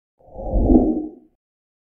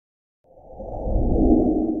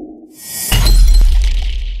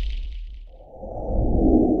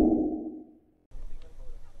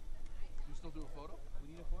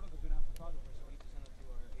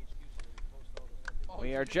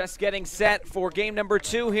We are just getting set for game number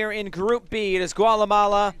 2 here in Group B. It is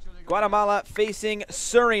Guatemala facing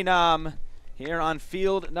Suriname here on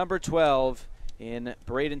field number 12 in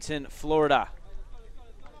Bradenton, Florida.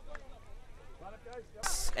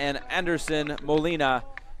 And Anderson Molina,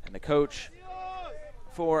 and the coach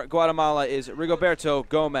for Guatemala is Rigoberto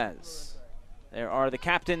Gomez. There are the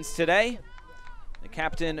captains today. The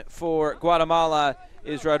captain for Guatemala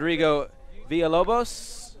is Rodrigo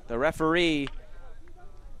Villalobos. The referee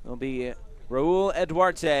will be Raul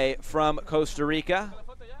Eduarte from Costa Rica.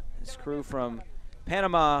 His crew from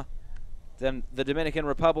Panama, then the Dominican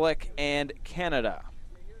Republic, and Canada.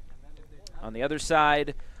 On the other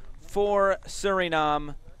side, for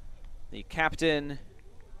Suriname, the captain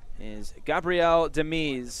is Gabriel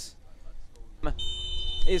Demise.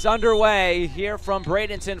 Is underway here from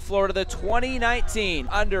Bradenton, Florida, the 2019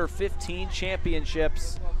 Under-15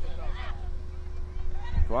 Championships.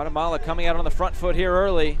 Guatemala coming out on the front foot here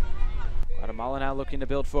early. Guatemala now looking to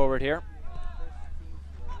build forward here.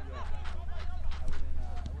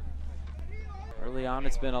 Early on,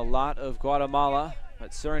 it's been a lot of Guatemala,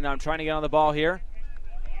 but Suriname trying to get on the ball here.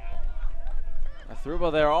 A through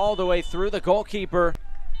ball there all the way through the goalkeeper.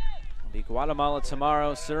 It'll be Guatemala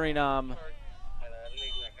tomorrow, Suriname.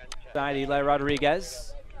 Eli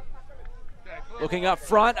Rodriguez. Looking up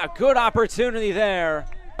front, a good opportunity there.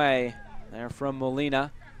 There from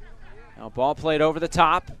Molina. Now ball played over the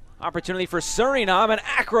top. Opportunity for Suriname, an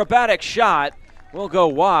acrobatic shot will go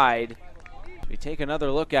wide. As we take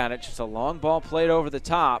another look at it, just a long ball played over the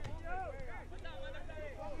top.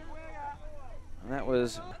 And that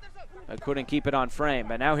was, I couldn't keep it on frame.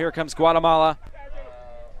 But now here comes Guatemala.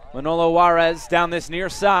 Manolo Juarez down this near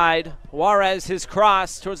side. Juarez, his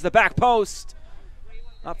cross towards the back post.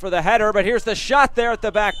 Up for the header, but here's the shot there at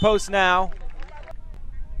the back post now.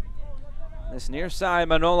 This near side,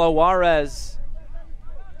 Manolo Juarez.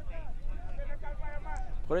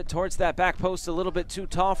 Put it towards that back post, a little bit too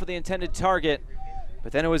tall for the intended target.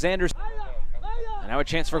 But then it was Anderson. And now a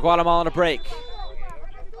chance for Guatemala to break.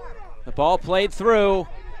 The ball played through.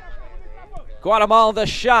 Guatemala the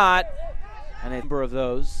shot. And a number of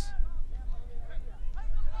those.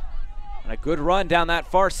 And a good run down that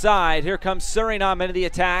far side. Here comes Suriname into the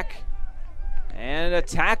attack. And a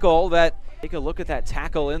tackle that, take a look at that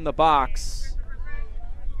tackle in the box.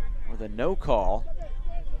 With a no call.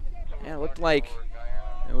 And it looked like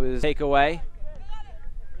it was a takeaway.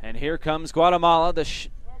 And here comes Guatemala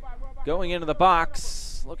going into the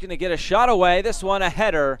box. Looking to get a shot away. This one a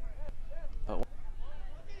header. But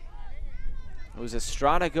it was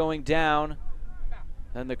Estrada going down.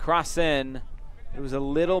 Then the cross in. It was a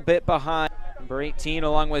little bit behind. Number 18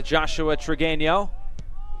 along with Joshua Trigueño.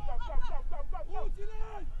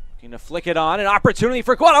 Looking to flick it on. An opportunity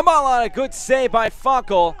for Guatemala. A good save by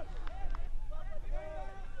Funkel.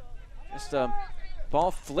 Just a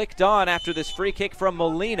ball flicked on after this free kick from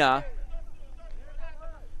Molina.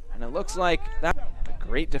 And it looks like that a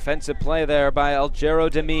great defensive play there by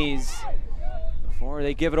Algero Demise. Before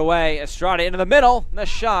they give it away, Estrada into the middle. And the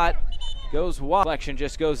shot goes wide. Selection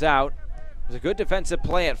just goes out. It was a good defensive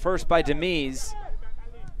play at first by Demise.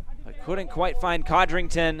 But couldn't quite find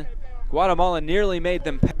Codrington. Guatemala nearly made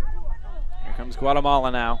them pay. Here comes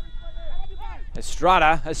Guatemala now.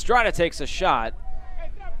 Estrada takes a shot.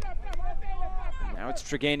 Now it's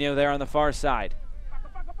Trigueño there on the far side.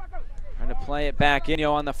 Trying to play it back in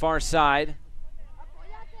on the far side.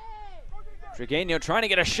 Trigueño trying to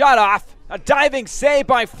get a shot off. A diving save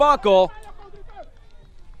by Funkel.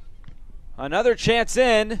 Another chance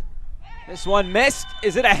in. This one missed.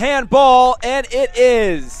 Is it a handball? And it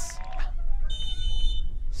is.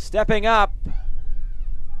 Stepping up.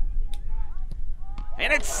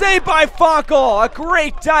 And it's saved by Funkel. A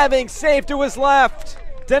great diving save to his left.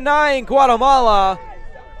 Denying Guatemala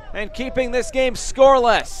and keeping this game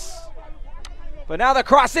scoreless. But now the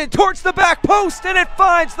cross in towards the back post, and it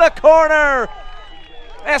finds the corner.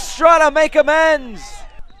 Estrada make amends.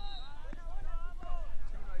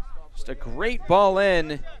 Just a great ball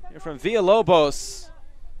in here from Villalobos.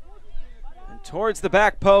 And towards the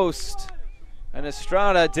back post. And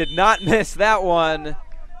Estrada did not miss that one.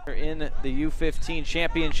 In the U15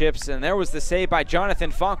 championships, and there was the save by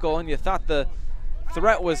Jonathan Funkel, and you thought the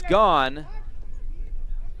threat was gone.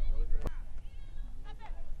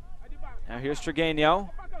 Now here's Trigueño.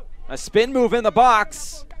 A spin move in the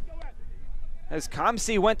box as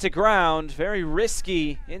Kamsi went to ground. Very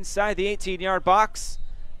risky inside the 18-yard box.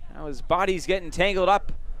 Now his body's getting tangled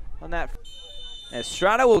up on that.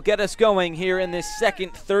 Estrada will get us going here in this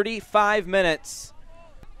second 35 minutes.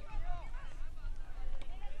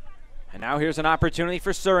 And now here's an opportunity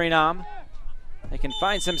for Suriname. They can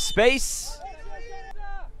find some space.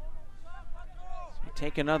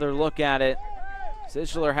 take another look at it.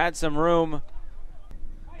 Ziegler had some room,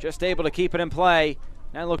 just able to keep it in play.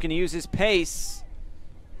 Now looking to use his pace.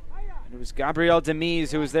 And it was Gabriel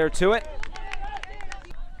Demise who was there to it.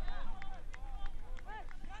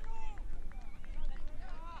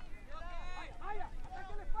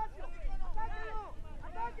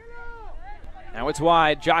 Now it's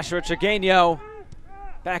wide. Joshua Trigueño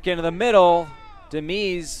back into the middle.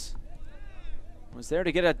 Demise was there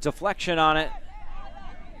to get a deflection on it.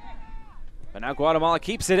 But now Guatemala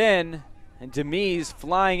keeps it in, and Demise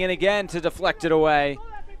flying in again to deflect it away.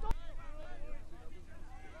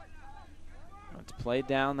 To play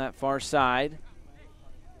down that far side.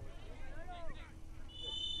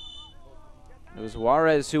 It was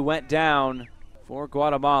Juarez who went down for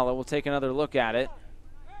Guatemala. We'll take another look at it.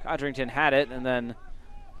 Codrington had it, and then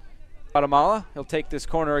Guatemala, he'll take this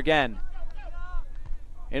corner again.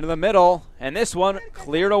 Into the middle, and this one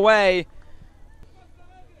cleared away.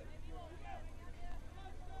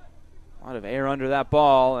 A lot of air under that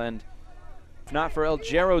ball, and if not for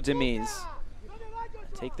Elguero Demise.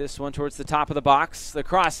 Take this one towards the top of the box. The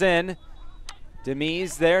cross in.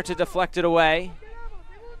 Demise there to deflect it away.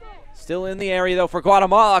 Still in the area, though, for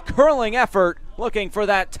Guatemala. Curling effort, looking for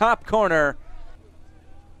that top corner.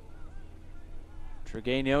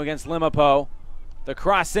 Trigueño against Limapo. The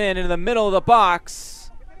cross into the middle of the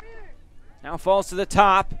box. Now falls to the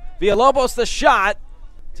top. Villalobos the shot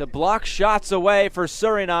to block shots away for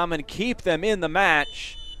Suriname and keep them in the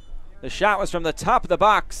match. The shot was from the top of the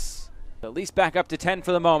box. At least back up to 10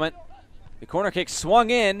 for the moment. The corner kick swung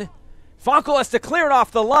in. Fonkel has to clear it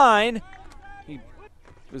off the line. It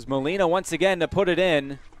was Molina once again to put it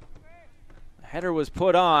in. The header was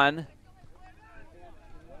put on.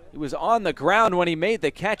 He was on the ground when he made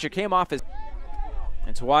the catch. It came off his...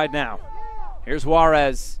 It's wide now. Here's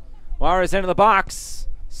Juarez. Juarez into the box.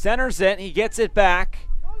 Centers it. He gets it back.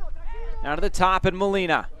 Now to the top and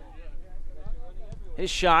Molina. His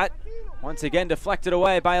shot. Once again deflected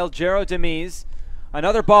away by Elguero Demise.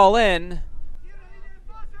 Another ball in.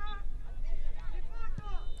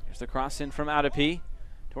 Here's the cross in from Adepi.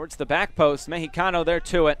 Towards the back post. Mexicano there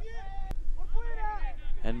to it.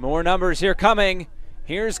 And more numbers here coming.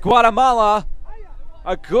 Here's Guatemala.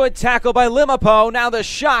 A good tackle by Limapo. Now the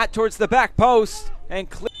shot towards the back post. And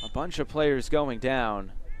a bunch of players going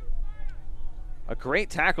down. A great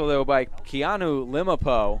tackle, though, by Keanu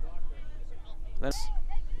Limapo.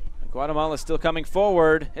 Guatemala still coming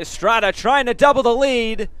forward. Estrada trying to double the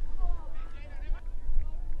lead.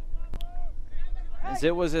 As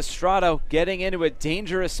it was Estrada getting into a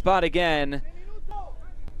dangerous spot again.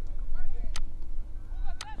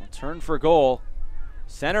 They'll turn for goal.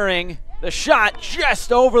 Centering, the shot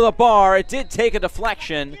just over the bar. It did take a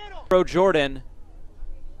deflection. Jordan.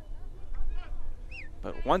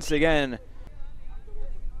 But once again,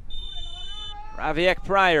 Raviek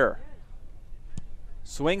Pryor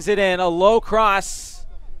swings it in, a low cross.